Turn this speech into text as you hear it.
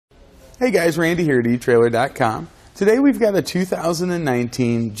Hey guys, Randy here at etrailer.com. Today we've got a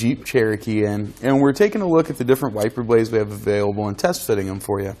 2019 Jeep Cherokee in, and we're taking a look at the different wiper blades we have available and test fitting them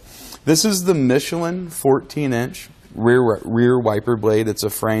for you. This is the Michelin 14-inch rear wiper blade. It's a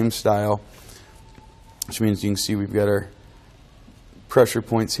frame style, which means you can see we've got our pressure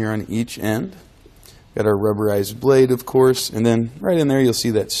points here on each end. Got our rubberized blade, of course, and then right in there you'll see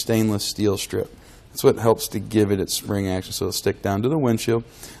that stainless steel strip. That's what helps to give it its spring action, so it'll stick down to the windshield.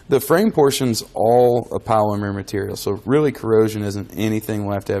 The frame portion's all a polymer material, so really corrosion isn't anything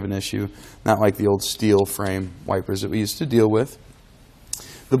we'll have to have an issue, not like the old steel frame wipers that we used to deal with.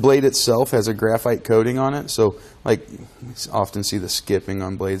 The blade itself has a graphite coating on it, so like you often see the skipping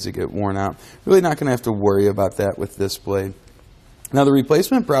on blades that get worn out. Really not going to have to worry about that with this blade. Now the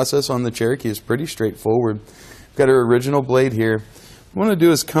replacement process on the Cherokee is pretty straightforward. We've got our original blade here. What we want to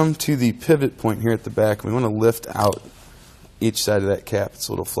do is come to the pivot point here at the back. We want to lift out each side of that cap. It's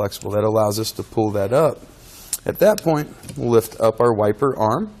a little flexible. That allows us to pull that up. At that point, we'll lift up our wiper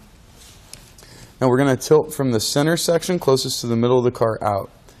arm. Now we're going to tilt from the center section closest to the middle of the car out.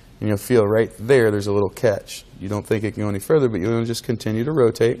 And you'll feel right there's a little catch. You don't think it can go any further, but you'll just continue to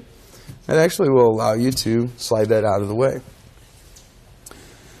rotate. That actually will allow you to slide that out of the way.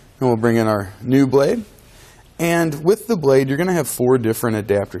 And we'll bring in our new blade. And with the blade, you're going to have 4 different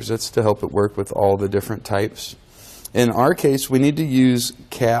adapters. That's to help it work with all the different types. In our case, we need to use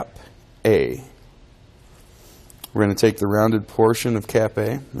cap A. We're going to take the rounded portion of cap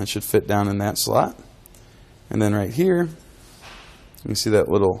A. That should fit down in that slot. And then right here, you can see that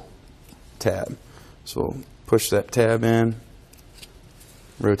little tab. So we'll push that tab in,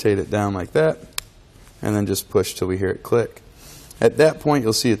 rotate it down like that, and then just push till we hear it click. At that point,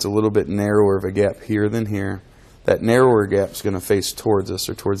 you'll see it's a little bit narrower of a gap here than here. That narrower gap is going to face towards us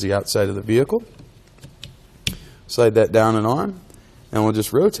or towards the outside of the vehicle. Slide that down and on, and we'll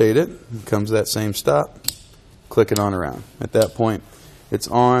just rotate it. It comes to that same stop, click it on around. At that point, it's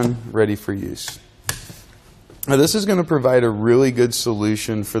on, ready for use. Now this is going to provide a really good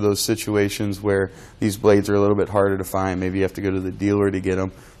solution for those situations where these blades are a little bit harder to find. Maybe you have to go to the dealer to get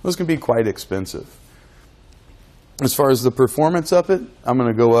them. Those can be quite expensive. As far as the performance of it, I'm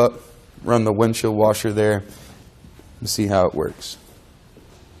going to go up, run the windshield washer there, and see how it works.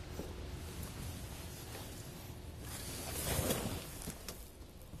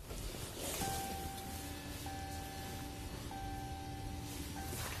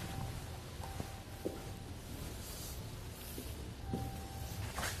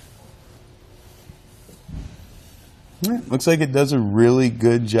 Looks like it does a really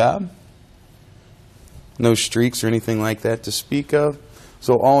good job. No streaks or anything like that to speak of.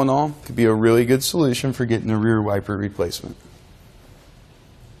 So all in all, it could be a really good solution for getting a rear wiper replacement.